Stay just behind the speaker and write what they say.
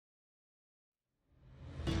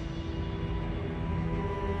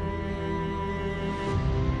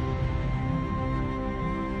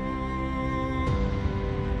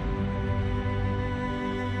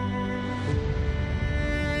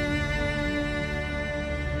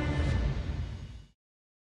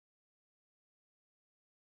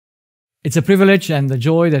It's a privilege and a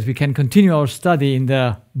joy that we can continue our study in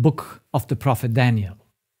the book of the prophet Daniel.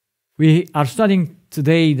 We are studying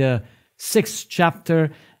today the 6th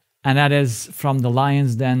chapter, and that is from the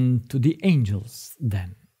lion's den to the angel's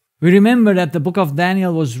den. We remember that the book of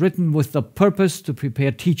Daniel was written with the purpose to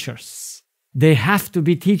prepare teachers. They have to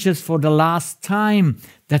be teachers for the last time.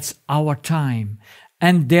 That's our time.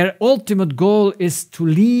 And their ultimate goal is to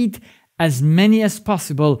lead as many as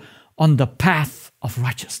possible on the path of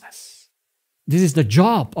righteousness. This is the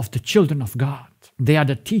job of the children of God. They are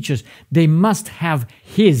the teachers. They must have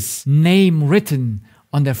His name written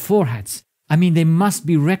on their foreheads. They must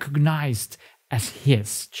be recognized as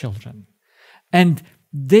His children. And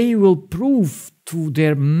they will prove to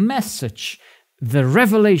their message the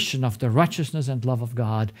revelation of the righteousness and love of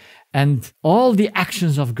God. And all the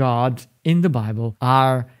actions of God in the Bible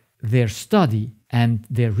are their study and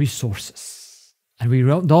their resources. And we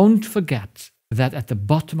don't forget that at the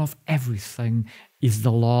bottom of everything is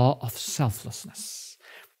the law of selflessness.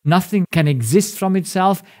 Nothing can exist from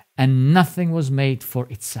itself, and nothing was made for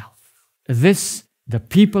itself. This, the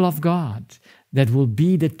people of God, that will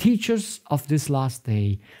be the teachers of this last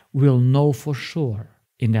day, will know for sure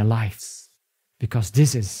in their lives, because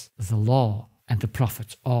this is the law and the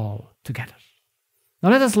prophets all together.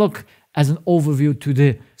 Now let us look as an overview to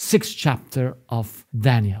the 6th chapter of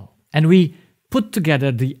Daniel. And we put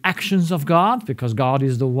together the actions of God, because God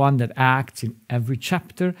is the one that acts in every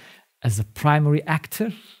chapter as a primary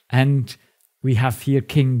actor. And we have here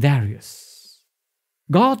King Darius.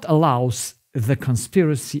 God allows the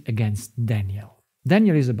conspiracy against Daniel.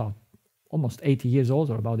 Daniel is about almost 80 years old,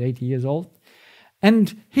 or about 80 years old.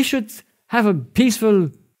 And he should have a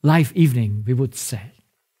peaceful life evening, we would say.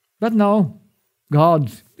 But no,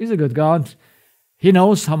 God is a good God. He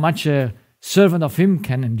knows how much a servant of Him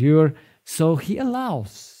can endure. So He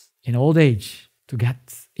allows, in old age, to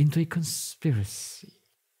get into a conspiracy,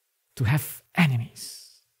 to have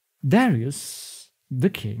enemies. Darius,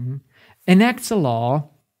 the king, enacts a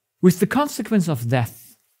law with the consequence of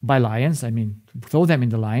death by lions, to throw them in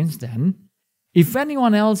the lion's den, if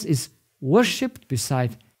anyone else is worshipped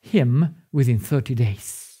beside him within 30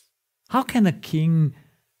 days. How can a king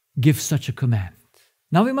give such a command?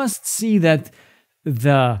 Now we must see that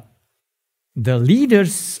the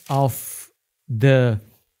leaders of the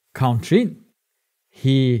country,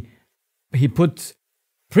 he put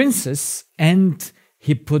princes and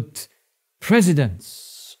he put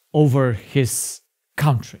presidents over his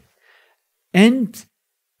country. And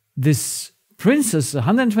this princes,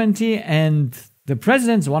 120, and the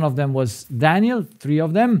presidents, one of them was Daniel, 3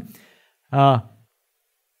 of them,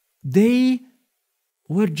 they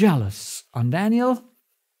were jealous on Daniel,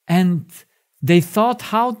 and they thought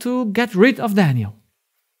how to get rid of Daniel,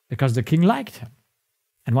 because the king liked him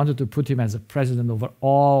and wanted to put him as a president over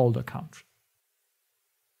all the country.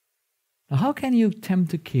 Now, how can you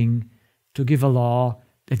tempt a king to give a law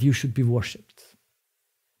that you should be worshipped?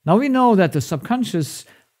 Now, we know that the subconscious,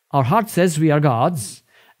 our heart says we are gods,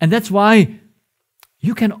 and that's why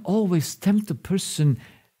you can always tempt a person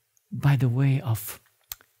by the way of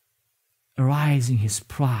arousing his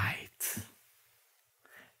pride,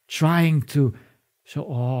 trying to show,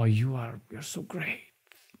 oh, you're so great.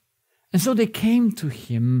 And so they came to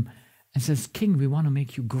him and says, King, we want to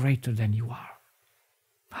make you greater than you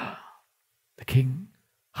are. The king,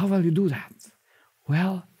 how will you do that?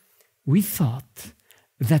 Well, we thought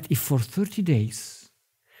that if for 30 days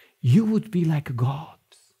you would be like a god,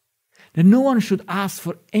 that no one should ask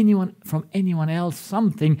for from anyone else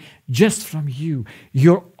something, just from you.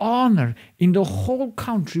 Your honor in the whole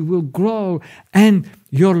country will grow, and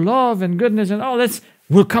your love and goodness and all that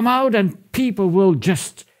will come out, and people will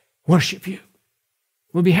just worship you,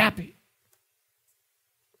 will be happy.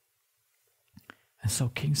 And so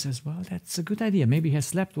king says, well, that's a good idea. Maybe he has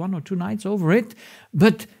slept 1 or 2 nights over it,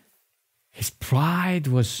 but his pride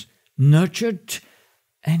was nurtured,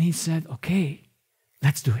 and he said, okay,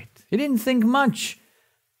 let's do it. He didn't think much,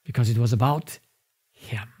 because it was about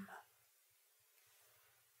him.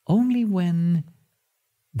 Only when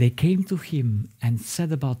they came to him and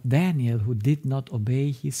said about Daniel, who did not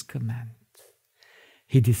obey his command,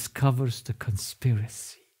 he discovers the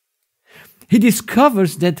conspiracy. He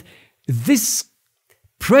discovers that this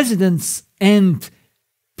presidents and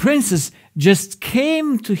princes just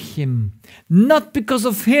came to him, not because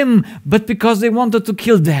of him, but because they wanted to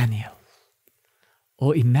kill Daniel.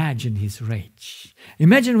 Oh, imagine his rage.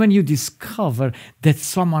 Imagine when you discover that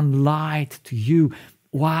someone lied to you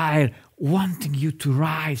while wanting you to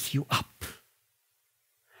rise you up.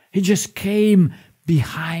 He just came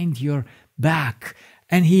behind your back,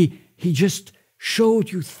 and he just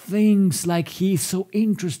showed you things like he is so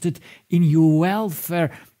interested in your welfare,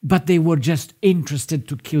 but they were just interested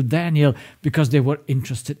to kill Daniel because they were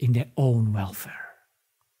interested in their own welfare,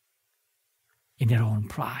 in their own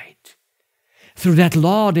pride. Through that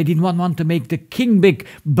law, they did not want to make the king big,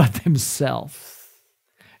 but themselves.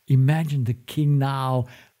 Imagine the king now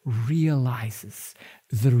realizes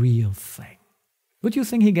the real thing. Would you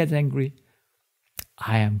think he gets angry?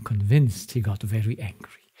 I am convinced he got very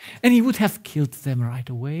angry. And he would have killed them right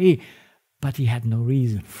away, but he had no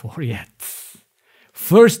reason for it.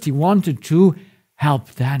 First, he wanted to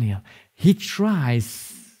help Daniel. He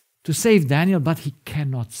tries to save Daniel, but he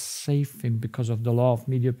cannot save him because of the law of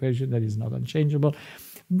Medo-Persia that is not unchangeable.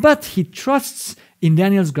 But he trusts in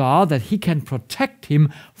Daniel's God that he can protect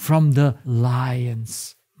him from the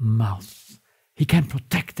lion's mouth. He can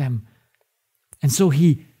protect them. And so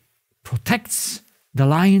he protects the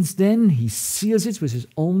lion's den. He seals it with his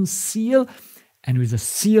own seal and with the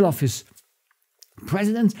seal of his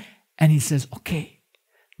president. And he says, okay,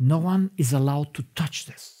 no one is allowed to touch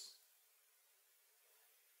this.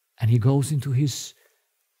 And he goes into his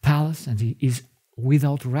palace and he is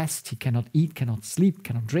without rest. He cannot eat, cannot sleep,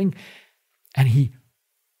 cannot drink. And he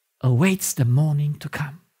awaits the morning to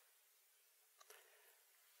come.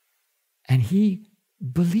 And he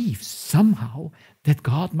believes somehow that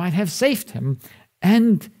God might have saved him.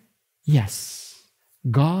 And yes,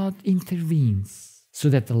 God intervenes so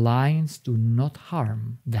that the lions do not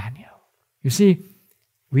harm Daniel. You see,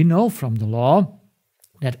 we know from the law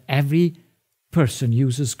that every person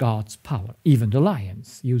uses God's power. Even the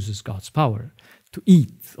lions uses God's power to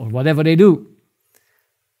eat or whatever they do.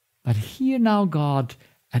 But here now God,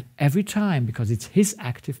 at every time, because it's his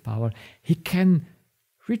active power, he can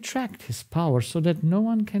retract his power so that no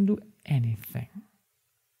one can do anything.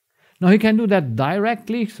 Now he can do that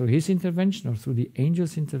directly through his intervention or through the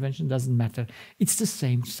angel's intervention, doesn't matter. It's the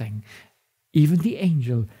same thing. Even the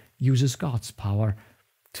angel uses God's power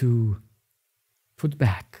to put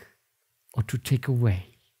back or to take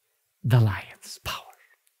away the lion's power.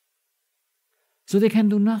 So they can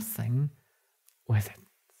do nothing with it.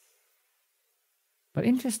 But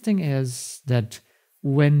interesting is that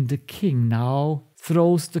when the king now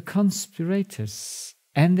throws the conspirators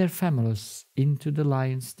and their families into the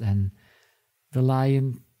lion's den, the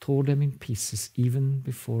lion tore them in pieces even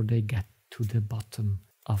before they get to the bottom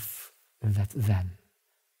of that den.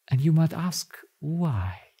 And you might ask,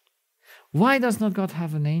 why? Why does not God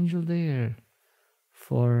have an angel there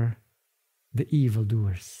for the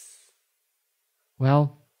evildoers?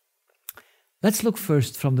 Well, let's look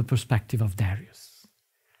first from the perspective of Darius.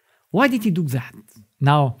 Why did he do that?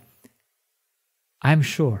 Now, I'm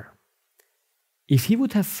sure if he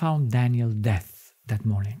would have found Daniel dead that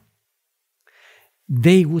morning,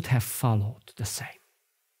 they would have followed the same.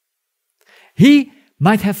 He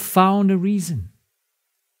might have found a reason.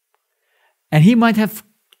 And he might have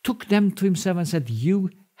took them to himself and said, you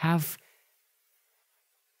have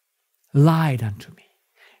lied unto me.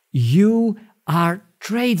 You are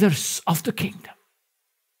traitors of the kingdom.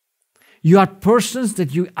 You are persons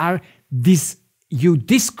that you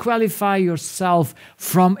disqualify yourself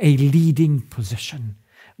from a leading position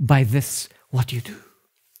by this, what you do.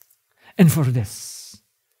 And for this,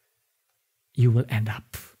 you will end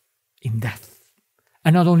up in death.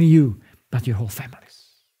 And not only you, but your whole families.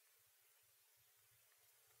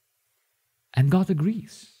 And God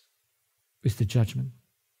agrees with the judgment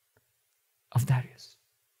of Darius.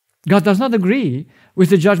 God does not agree with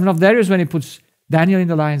the judgment of Darius when he puts Daniel in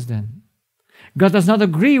the lion's den. God does not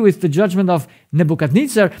agree with the judgment of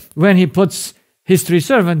Nebuchadnezzar when he puts his 3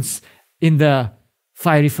 servants in the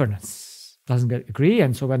fiery furnace. Doesn't agree,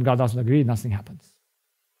 and so when God doesn't agree, nothing happens.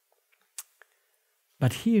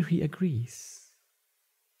 But here he agrees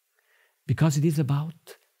because it is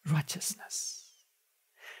about righteousness.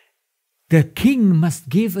 The king must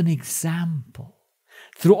give an example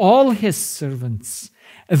through all his servants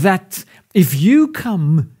that if you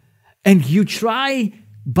come and you try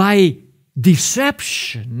by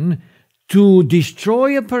deception to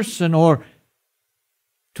destroy a person or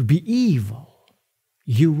to be evil,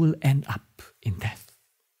 you will end up in death.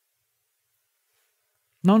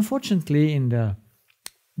 Now, unfortunately, in the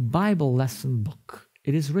Bible lesson book,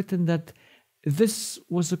 it is written that this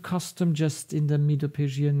was a custom just in the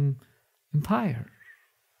Medo-Persian Empire,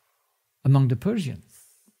 among the Persians.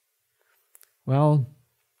 Well,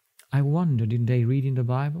 I wonder, did they read in the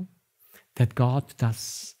Bible that God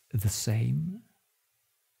does the same?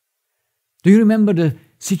 Do you remember the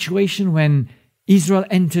situation when Israel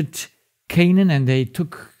entered Canaan and they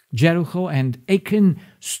took Jericho and Achan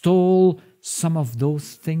stole some of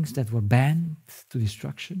those things that were banned to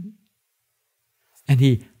destruction? and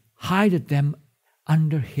he hided them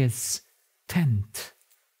under his tent.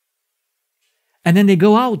 And then they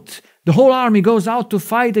go out. The whole army goes out to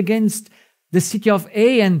fight against the city of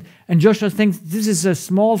Ai, and Joshua thinks this is a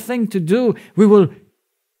small thing to do. We will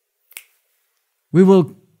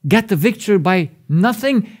get the victory by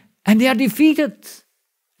nothing, and they are defeated,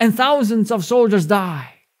 and thousands of soldiers die.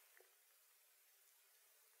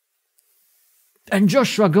 And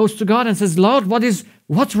Joshua goes to God and says, Lord,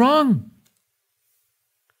 what's wrong?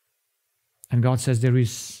 And God says, there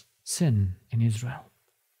is sin in Israel.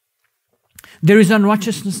 There is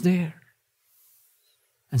unrighteousness there.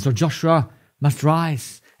 And so Joshua must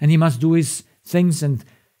rise, and he must do his things. And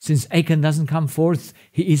since Achan doesn't come forth,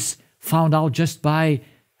 he is found out just by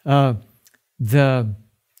the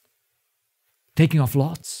taking of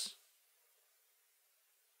lots.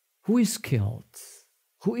 Who is killed?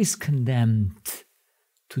 Who is condemned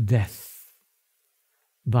to death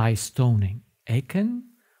by stoning? Achan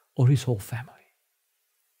or his whole family?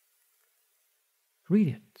 Read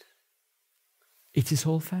it. It's his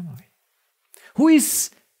whole family. Who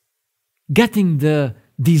is getting the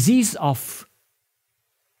disease of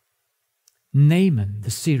Naaman,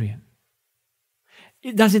 the Syrian?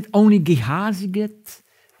 Does it only Gehazi get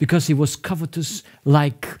because he was covetous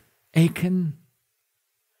like Achan?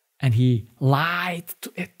 And he lied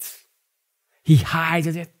to it. He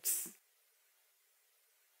hid it.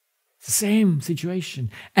 Same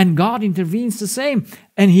situation. And God intervenes the same.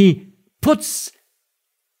 And he puts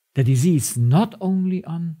the disease not only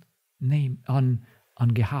on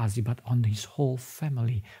Gehazi, but on his whole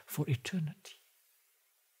family for eternity.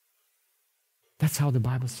 That's how the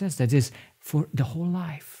Bible says. That is for the whole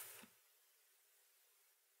life.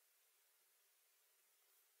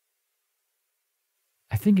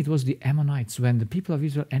 I think it was the Ammonites, when the people of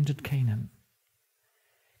Israel entered Canaan,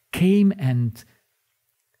 came and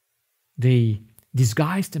they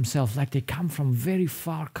disguised themselves like they come from very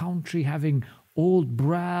far country, having old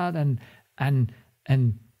bread, and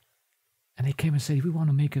they came and said, we want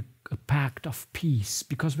to make a pact of peace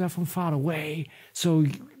because we are from far away, so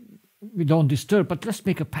we don't disturb, but let's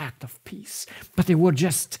make a pact of peace. But they were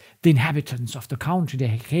just the inhabitants of the country.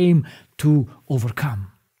 They came to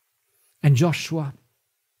overcome. And Joshua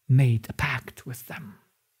made a pact with them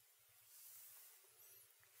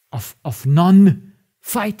of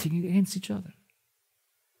non-fighting against each other.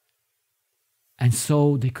 And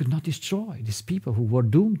so they could not destroy these people who were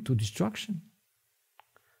doomed to destruction.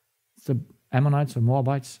 The Ammonites or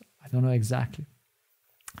Moabites, I don't know exactly.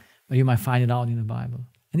 But you might find it out in the Bible.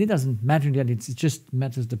 And it doesn't matter that, it just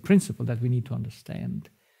matters the principle that we need to understand.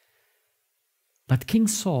 But King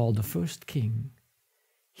Saul, the first king,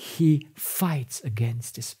 he fights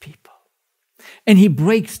against his people. And he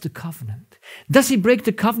breaks the covenant. Does he break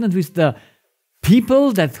the covenant with the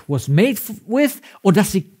people that was made with, or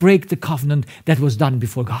does he break the covenant that was done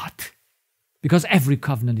before God? Because every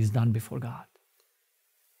covenant is done before God.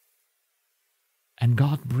 And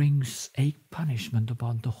God brings a punishment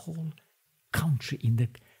upon the whole country in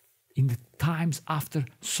the times after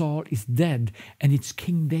Saul is dead, and it's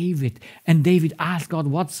King David. And David asked God,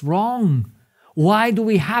 what's wrong? Why do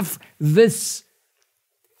we have this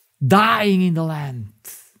dying in the land?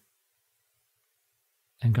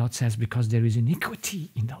 And God says, because there is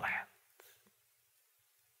iniquity in the land.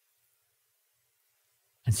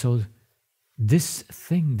 And so this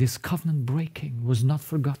thing, this covenant breaking, was not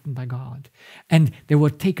forgotten by God. And there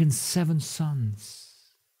were taken 7 sons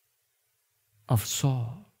of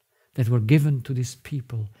Saul that were given to these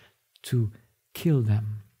people to kill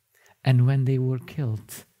them. And when they were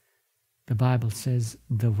killed, the Bible says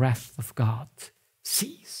the wrath of God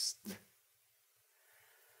ceased.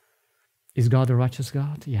 Is God a righteous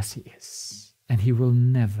God? Yes, He is. And He will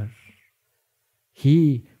never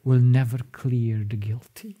clear the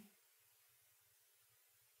guilty.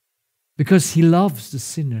 Because He loves the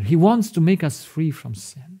sinner. He wants to make us free from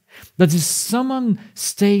sin. But if someone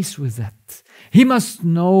stays with that, he must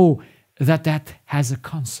know that that has a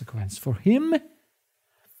consequence for him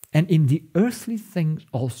and in the earthly things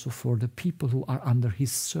also for the people who are under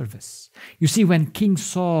his service. You see, when King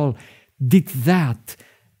Saul did that,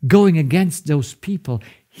 going against those people,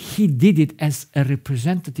 he did it as a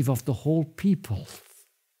representative of the whole people.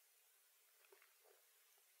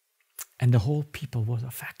 And the whole people was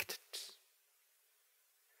affected.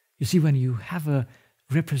 You see, when you have a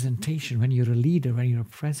representation, when you're a leader, when you're a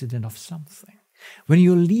president of something, when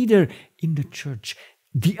you're a leader in the church,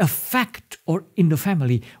 the effect or in the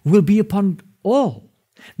family will be upon all.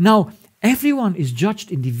 Now, everyone is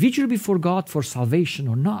judged individually before God for salvation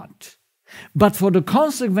or not. But for the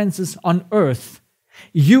consequences on earth,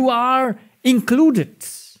 you are included.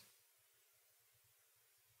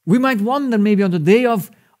 We might wonder maybe on the day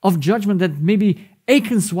of judgment that maybe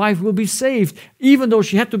Achan's wife will be saved, even though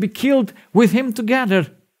she had to be killed with him together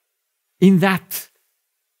in that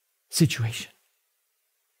situation.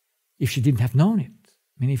 If she didn't have known it.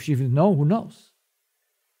 I mean, if she didn't know, who knows?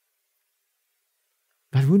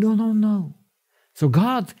 But we don't know. So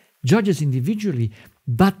God judges individually,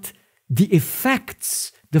 but the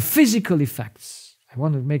effects, the physical effects, I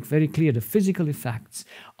want to make very clear the physical effects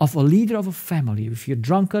of a leader of a family, if you're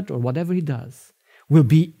drunkard or whatever he does, will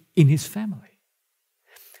be in his family.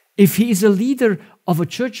 If he is a leader of a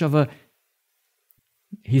church,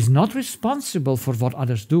 he's not responsible for what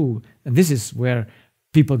others do. And this is where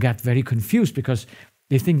people get very confused, because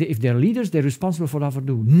they think that if they're leaders, they're responsible for what others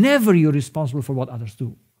do. Never you're responsible for what others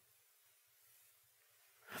do.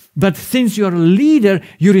 But since you're a leader,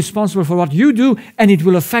 you're responsible for what you do, and it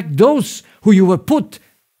will affect those who you were put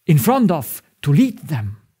in front of to lead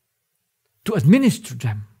them, to administer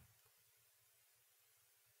them.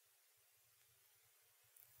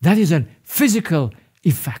 That is a physical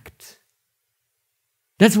effect.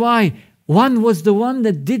 That's why one was the one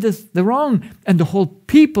that did the wrong, and the whole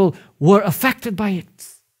people were affected by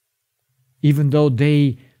it, even though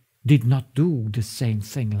they did not do the same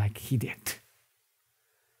thing like he did.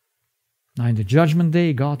 Now in the judgment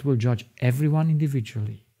day, God will judge everyone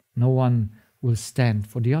individually. No one will stand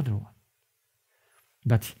for the other one.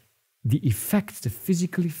 But the effects, the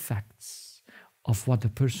physical effects of what a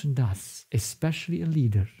person does, especially a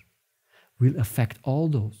leader, will affect all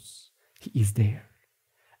those he is there.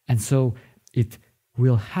 And so it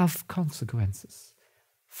will have consequences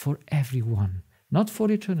for everyone, not for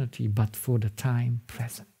eternity, but for the time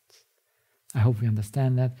present. I hope we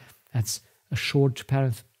understand that. That's a short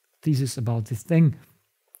parenthesis about this thing,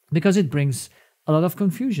 because it brings a lot of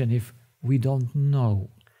confusion if we don't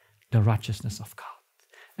know the righteousness of God.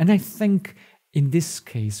 And I think in this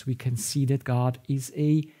case we can see that God is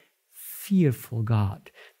a fearful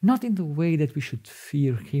God, not in the way that we should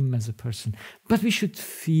fear him as a person, but we should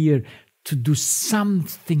fear to do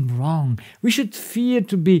something wrong. We should fear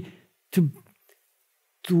to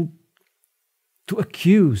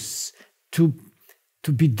accuse, to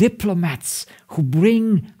be diplomats who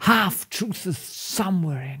bring half-truths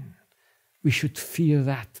somewhere in. We should fear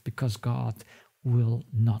that, because God will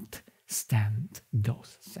not stand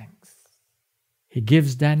those things. He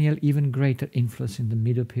gives Daniel even greater influence in the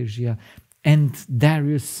Medo-Persia, and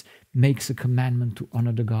Darius makes a commandment to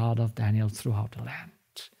honor the God of Daniel throughout the land.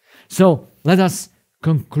 So let us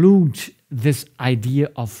conclude this idea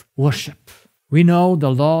of worship. We know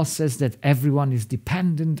the law says that everyone is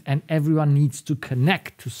dependent and everyone needs to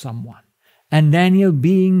connect to someone. And Daniel,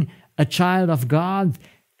 being a child of God,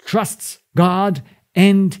 trusts God,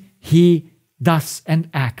 and he does and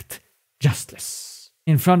act justice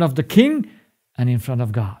in front of the king and in front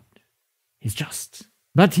of God. He's just.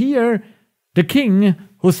 But here, the king,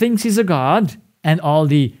 who thinks he's a god, and all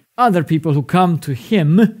the other people who come to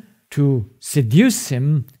him to seduce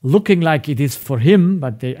him, looking like it is for him,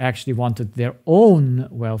 but they actually wanted their own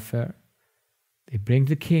welfare. They bring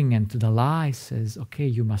the king, and to the lie says, okay,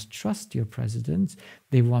 you must trust your presidents.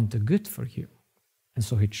 They want the good for you. And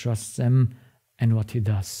so he trusts them, and what he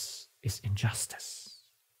does is injustice.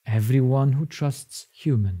 Everyone who trusts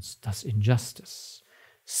humans does injustice.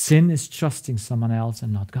 Sin is trusting someone else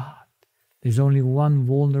and not God. There's only one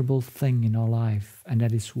vulnerable thing in our life, and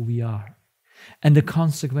that is who we are. And the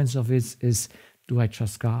consequence of it is, do I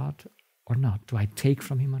trust God or not? Do I take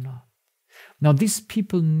from him or not? Now, these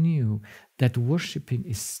people knew that worshiping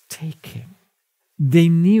is taking. They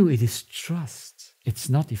knew it is trust. It's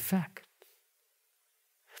not effect.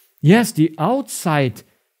 Yes, the outside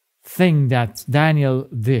thing that Daniel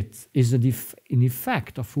did is an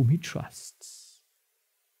effect of whom he trusts.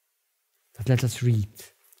 But let us read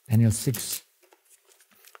Daniel 6,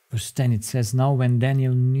 verse 10. It says, now when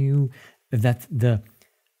Daniel knew that the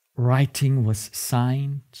writing was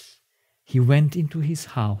signed, he went into his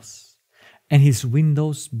house, and his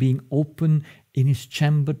windows being open in his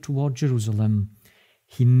chamber toward Jerusalem,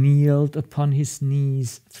 he kneeled upon his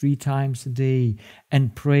knees 3 times a day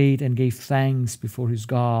and prayed and gave thanks before his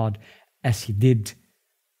God, as he did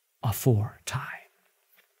aforetime.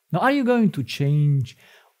 Now, are you going to change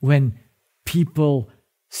when people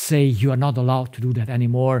say you are not allowed to do that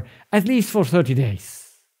anymore, at least for 30 days?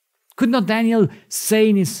 Could not Daniel say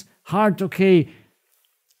in his heart, okay,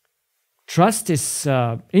 trust is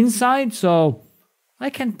inside, so I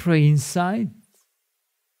can pray inside.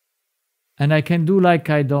 And I can do like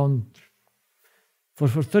I don't. For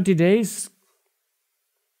 30 days,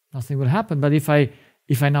 nothing will happen. But if I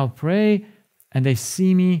now pray and they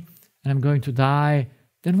see me and I'm going to die,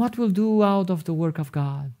 then what will do out of the work of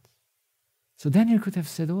God? So Daniel could have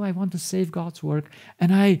said, oh, I want to save God's work,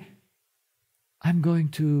 and I'm going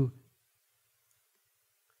to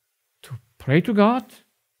pray to God,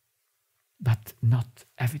 but not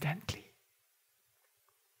evidently.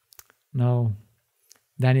 No,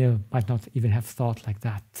 Daniel might not even have thought like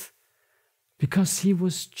that, because he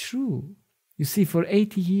was true. You see, for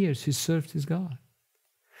 80 years he served his God.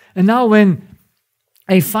 And now when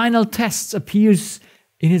a final test appears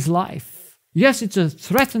in his life, yes, it's a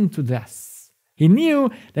threaten to death. He knew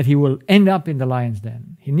that he will end up in the lion's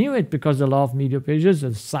den. He knew it because the law of medial pages,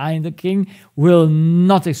 the sign the king, will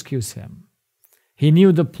not excuse him. He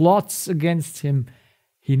knew the plots against him.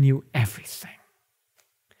 He knew everything.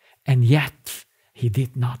 And yet, he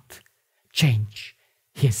did not change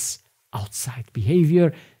his outside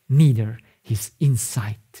behavior, neither his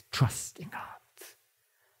inside trust in God.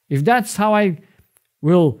 If that's how I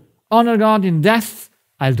will honor God in death,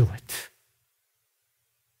 I'll do it.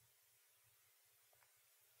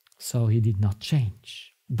 So he did not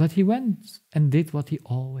change, but he went and did what he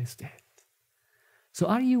always did. So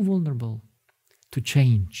are you vulnerable to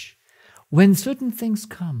change when certain things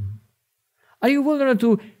come? Are you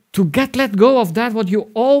vulnerable to let go of that what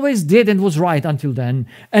you always did and was right until then,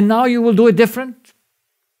 and now you will do it different?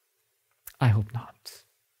 I hope not.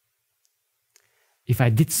 If I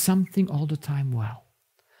did something all the time well,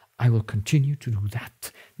 I will continue to do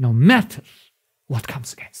that, no matter what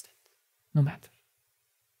comes against it. No matter.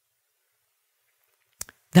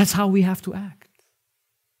 That's how we have to act.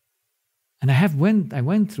 And I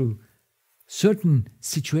went through certain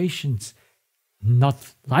situations,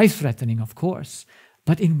 not life-threatening, of course,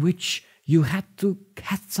 but in which you had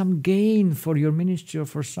some gain for your ministry or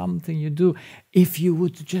for something you do if you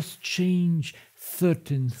would just change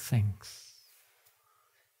certain things.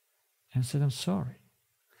 And I said, I'm sorry.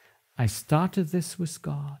 I started this with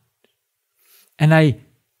God. And I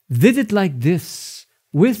did it like this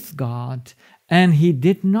with God, and He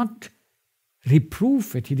did not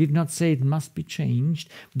reprove it. He did not say it must be changed,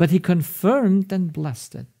 but He confirmed and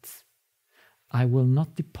blessed it. I will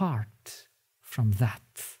not depart from that,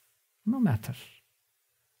 no matter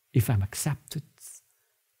if I'm accepted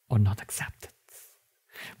or not accepted.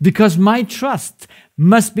 Because my trust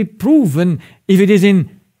must be proven if it is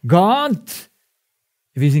in God,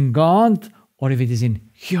 or if it is in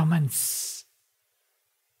humans.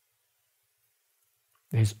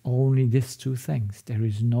 There's only these two things. There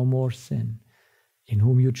is no more sin. In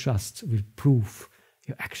whom you trust will prove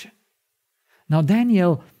your action. Now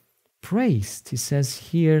Daniel praised, he says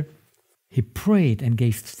here, he prayed and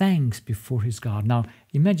gave thanks before his God. Now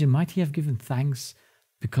imagine, might he have given thanks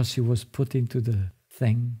because he was put into the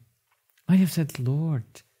thing? Might have said,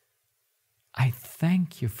 Lord, I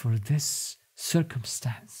thank you for this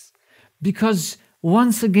circumstance, because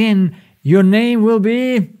once again your name will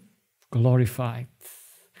be glorified.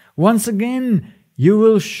 Once again you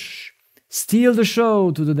will steal the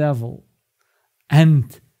show to the devil,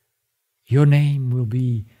 and your name will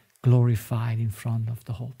be glorified in front of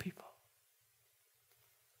the whole people.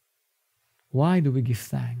 Why do we give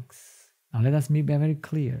thanks? Now let us be very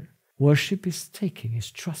clear. Worship is taking,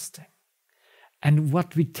 is trusting. And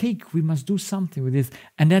what we take, we must do something with it,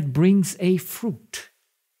 and that brings a fruit.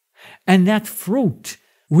 And that fruit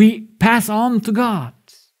we pass on to God.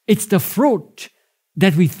 It's the fruit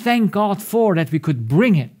that we thank God for, that we could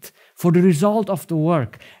bring it for the result of the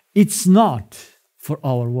work. It's not for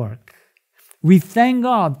our work. We thank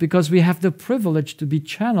God because we have the privilege to be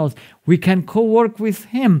channels. We can co-work with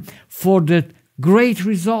Him for the great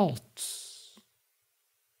results.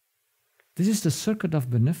 This is the circuit of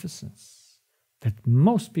beneficence that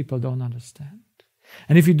most people don't understand.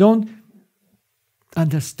 And if you don't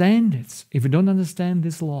understand it, if you don't understand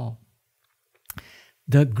this law,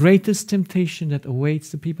 the greatest temptation that awaits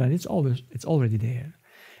the people, and it's already there,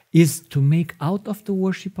 is to make out of the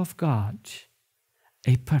worship of God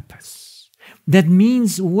a purpose. That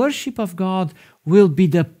means worship of God will be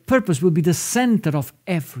the purpose, will be the center of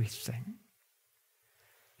everything.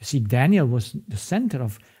 You see, Daniel was the center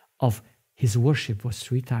of his worship was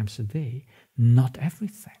 3 times a day, not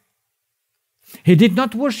everything. He did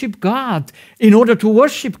not worship God in order to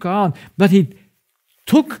worship God, but he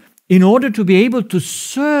took in order to be able to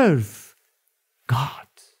serve God.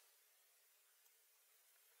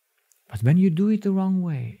 But when you do it the wrong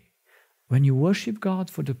way, when you worship God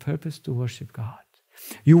for the purpose to worship God,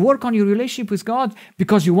 you work on your relationship with God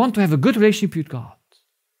because you want to have a good relationship with God,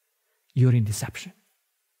 you're in deception.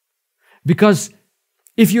 Because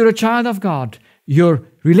if you're a child of God, your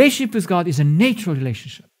relationship with God is a natural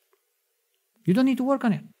relationship. You don't need to work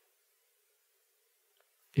on it.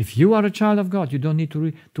 If you are a child of God, you don't need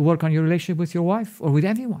to work on your relationship with your wife or with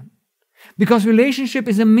anyone. Because relationship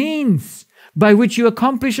is a means by which you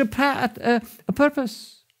accomplish a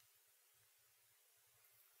purpose.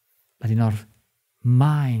 But in our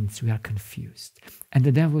minds, we are confused. And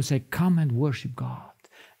the devil will say, come and worship God.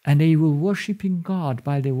 And they will worship in God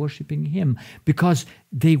while they're worshiping Him, because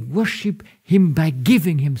they worship Him by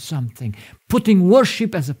giving Him something, putting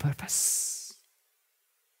worship as a purpose.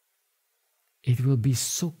 It will be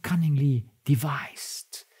so cunningly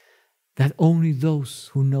devised that only those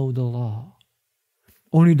who know the law,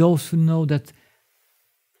 only those who know that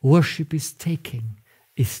worship is taking,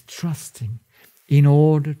 is trusting, in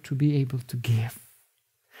order to be able to give.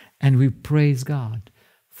 And we praise God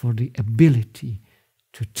for the ability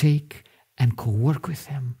to take and co-work with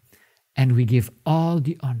Him. And we give all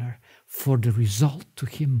the honor for the result to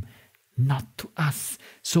Him, not to us.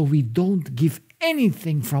 So we don't give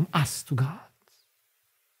anything from us to God.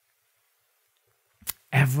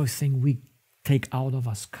 Everything we take out of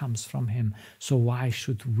us comes from Him. So why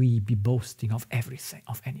should we be boasting of everything,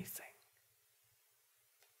 of anything?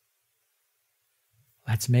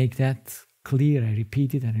 Let's make that clear. I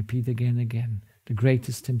repeat it and repeat again and again. The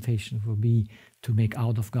greatest temptation will be to make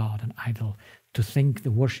out of God an idol, to think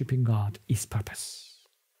the worshiping God is purpose.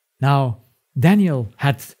 Now, Daniel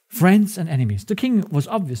had friends and enemies. The king was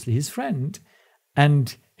obviously his friend,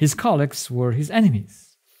 and his colleagues were his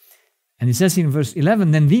enemies. And it says in verse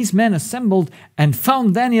 11, then these men assembled and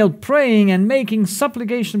found Daniel praying and making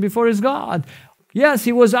supplication before his God. Yes,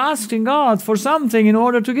 he was asking God for something in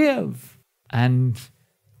order to give. And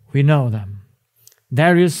we know them.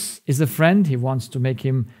 Darius is a friend. He wants to make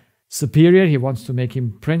him superior. He wants to make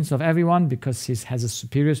him prince of everyone because he has a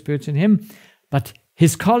superior spirit in him. But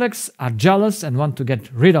his colleagues are jealous and want to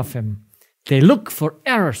get rid of him. They look for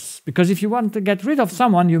errors, because if you want to get rid of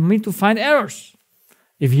someone, you need to find errors.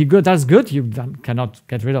 If he does good, you cannot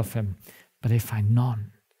get rid of him. But they find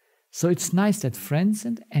none. So it's nice that friends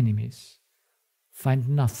and enemies find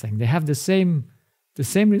nothing. They have the same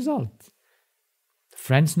result. The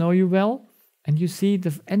friends know you well, and you see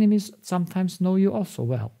the enemies sometimes know you also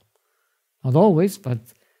well. Not always,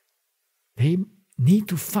 but they need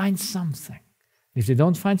to find something. If they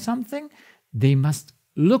don't find something, they must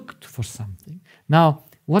look for something. Now,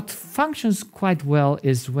 what functions quite well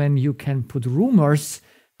is when you can put rumors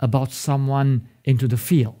about someone into the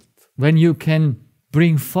field, when you can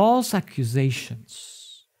bring false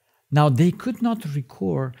accusations. Now, they could not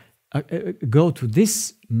go to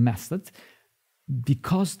this method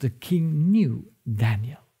because the king knew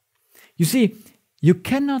Daniel. You see, you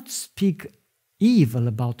cannot speak evil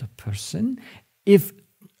about a person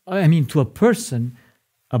to a person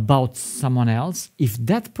about someone else if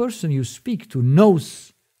that person you speak to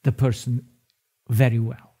knows the person very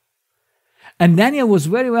well. And Daniel was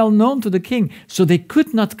very well known to the king, so they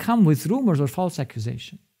could not come with rumors or false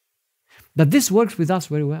accusations. But this works with us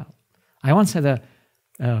very well. I once had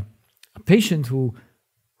a patient who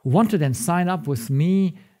wanted and signed up with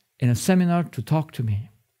me in a seminar to talk to me.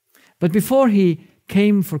 But before he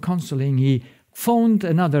came for counseling, he phoned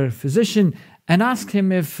another physician and asked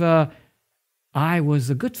him if I was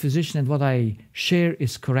a good physician and what I share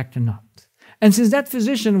is correct or not. And since that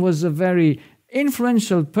physician was a very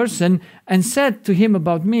influential person and said to him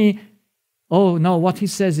about me, oh no, what he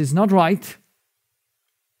says is not right.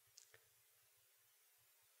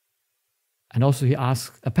 And also he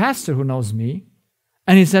asked a pastor who knows me,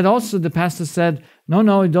 and he said also, the pastor said,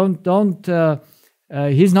 no, don't,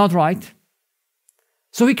 he's not right.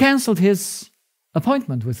 So he canceled his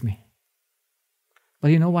appointment with me.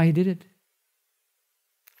 But you know why he did it?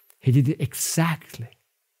 He did it exactly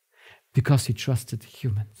because he trusted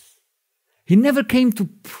humans. He never came to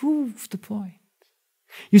prove the point.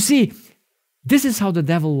 You see, this is how the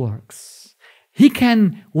devil works. He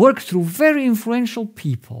can work through very influential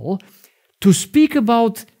people to speak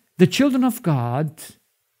about the children of God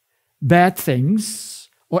bad things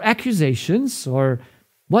or accusations or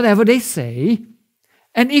whatever they say.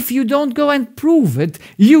 And if you don't go and prove it,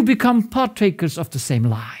 you become partakers of the same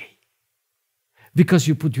lie. Because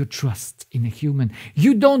you put your trust in a human.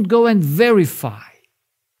 You don't go and verify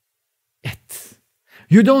it.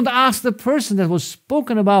 You don't ask the person that was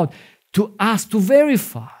spoken about to ask to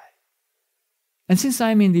verify. And since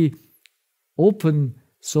I'm in the open,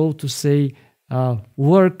 so to say,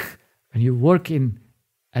 work, when you work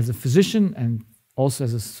as a physician and also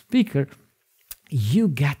as a speaker, you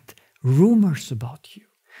get rumors about you.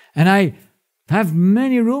 And I have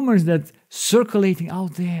many rumors that circulating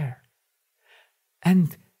out there.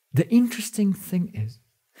 And the interesting thing is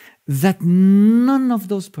that none of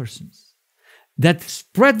those persons that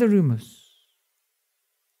spread the rumors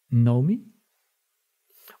know me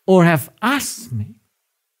or have asked me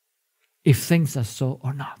if things are so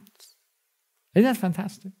or not. Isn't that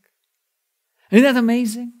fantastic? Isn't that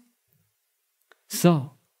amazing?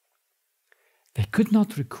 So, they could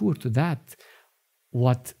not recur to that,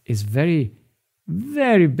 what is very,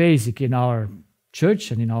 very basic in our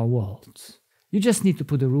church and in our world. You just need to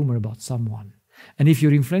put a rumor about someone. And if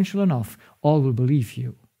you're influential enough, all will believe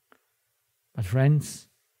you. But friends,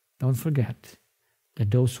 don't forget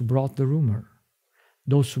that those who brought the rumor,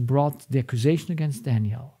 those who brought the accusation against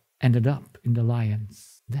Daniel, ended up in the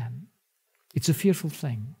lion's den. It's a fearful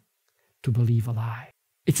thing to believe a lie.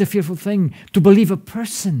 It's a fearful thing to believe a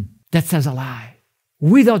person that says a lie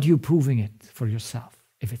without you proving it for yourself,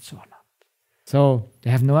 if it's so or not. So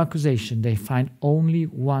they have no accusation. They find only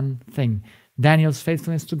one thing. Daniel's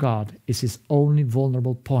faithfulness to God is his only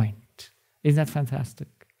vulnerable point. Isn't that fantastic?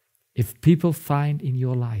 If people find in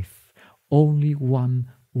your life only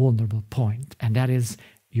one vulnerable point, and that is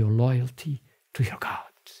your loyalty to your God.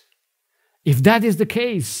 If that is the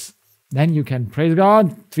case, then you can praise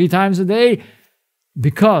God 3 times a day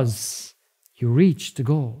because you reach the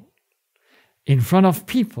goal. In front of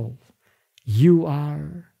people, you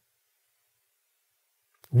are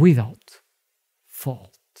without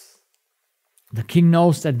fault. The king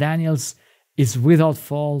knows that Daniel is without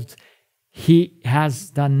fault. He has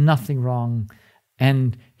done nothing wrong,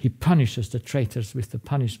 and he punishes the traitors with the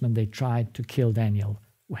punishment they tried to kill Daniel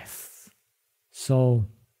with. So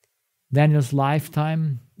Daniel's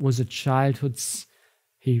lifetime was a childhood's.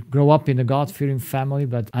 He grew up in a God-fearing family,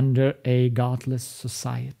 but under a godless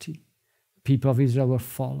society. The people of Israel were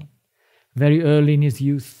fallen. Very early in his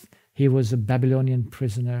youth, he was a Babylonian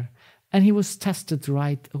prisoner, and he was tested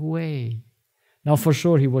right away. Now, for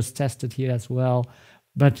sure, he was tested here as well,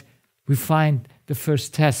 but we find the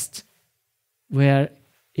first test where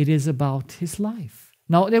it is about his life.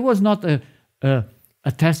 Now, there was not a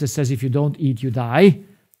test that says if you don't eat, you die,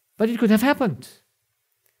 but it could have happened.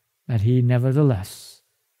 But he nevertheless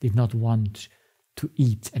did not want to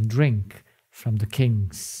eat and drink from the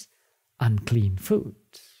king's unclean food.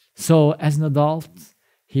 So, as an adult,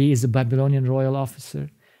 he is a Babylonian royal officer.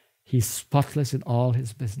 He's spotless in all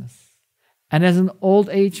his business. And as an old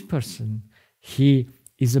age person, he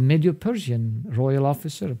is a Medo-Persian royal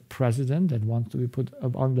officer, a president that wants to be put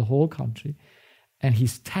on the whole country. And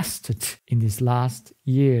he's tested in these last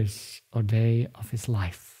years or day of his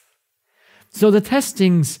life. So the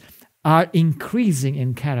testings are increasing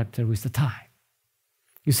in character with the time.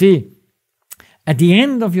 You see, at the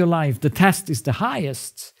end of your life, the test is the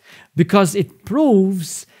highest because it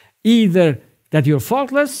proves either that you're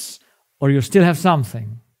faultless or you still have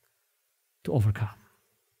something to overcome.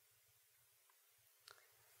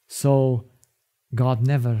 So God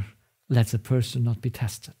never lets a person not be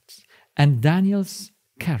tested. And Daniel's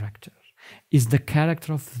character is the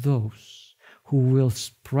character of those who will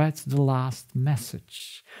spread the last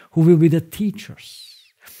message, who will be the teachers,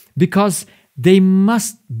 because they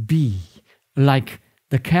must be like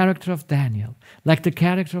the character of Daniel, like the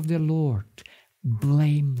character of their Lord,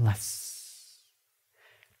 blameless.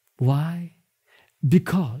 Why?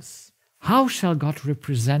 Because how shall God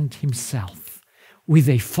represent himself with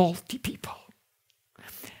a faulty people?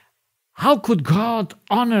 How could God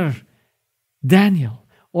honor Daniel?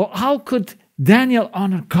 Or how could Daniel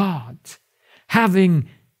honor God having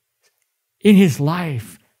in his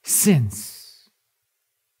life sins,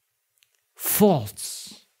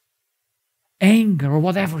 faults, anger, or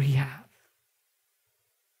whatever he had?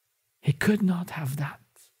 He could not have that.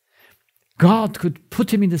 God could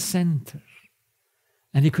put him in the center,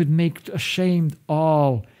 and he could make ashamed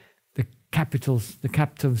all the capitals, the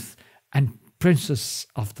captives, and princes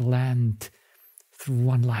of the land through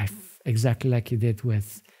one life, exactly like he did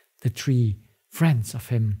with the 3 friends of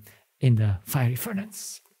him in the fiery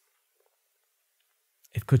furnace.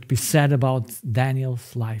 It could be said about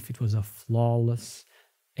Daniel's life, it was a flawless,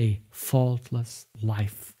 a faultless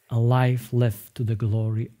life, a life lived to the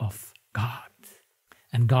glory of God.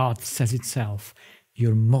 And God says itself,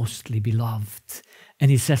 "You're mostly beloved."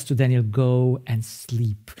 And he says to Daniel, "Go and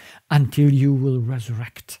sleep until you will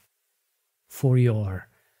resurrect for your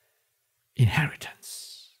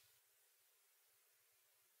inheritance."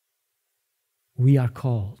 We are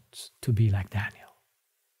called to be like Daniel.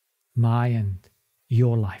 My and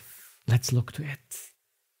your life. Let's look to it.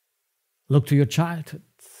 Look to your childhood.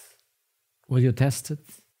 Were you tested?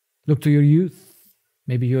 Look to your youth.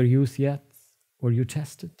 Maybe you're youth yet. Were you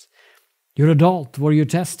tested? Your adult. Were you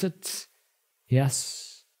tested?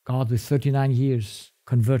 Yes. God with 39 years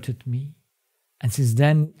converted me. And since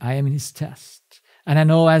then, I am in his test. And I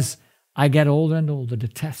know as I get older and older, the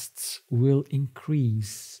tests will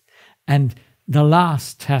increase. And the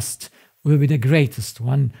last test will be the greatest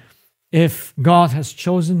one. If God has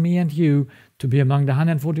chosen me and you to be among the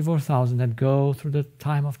 144,000 that go through the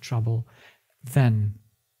time of trouble, then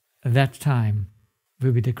that time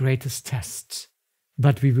will be the greatest test.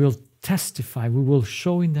 But we will testify, we will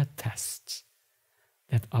show in that test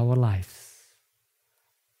that our lives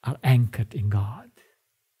are anchored in God,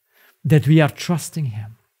 that we are trusting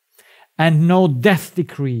Him, and no death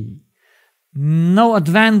decree, no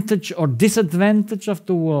advantage or disadvantage of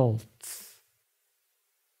the world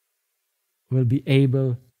will be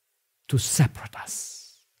able to separate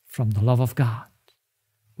us from the love of God,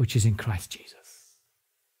 which is in Christ Jesus.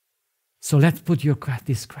 So let's put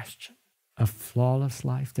this question. A flawless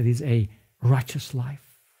life, that is a righteous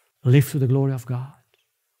life, live to the glory of God.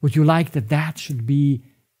 Would you like that should be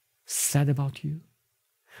said about you?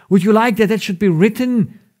 Would you like that should be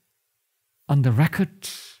written on the record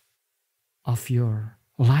of your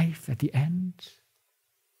life at the end?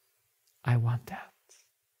 I want that.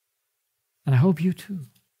 And I hope you too.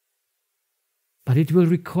 But it will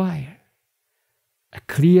require a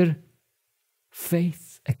clear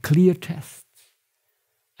faith, a clear test.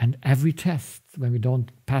 And every test, when we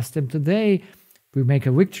don't pass them today, we make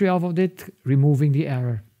a victory out of it, removing the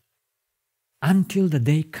error. Until the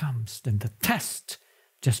day comes, then the test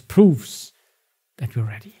just proves that we're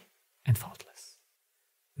ready and faultless.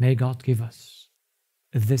 May God give us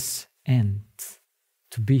this end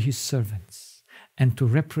to be His servants and to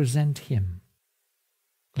represent Him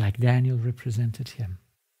like Daniel represented Him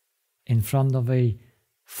in front of a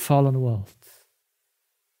fallen world.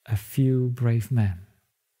 A few brave men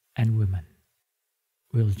and women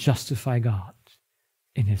will justify God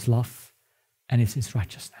in His love and in His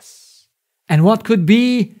righteousness. And what could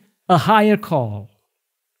be a higher call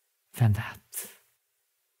than that?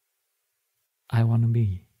 I want to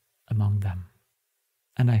be among them,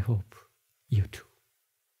 and I hope you too.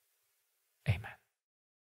 Amen.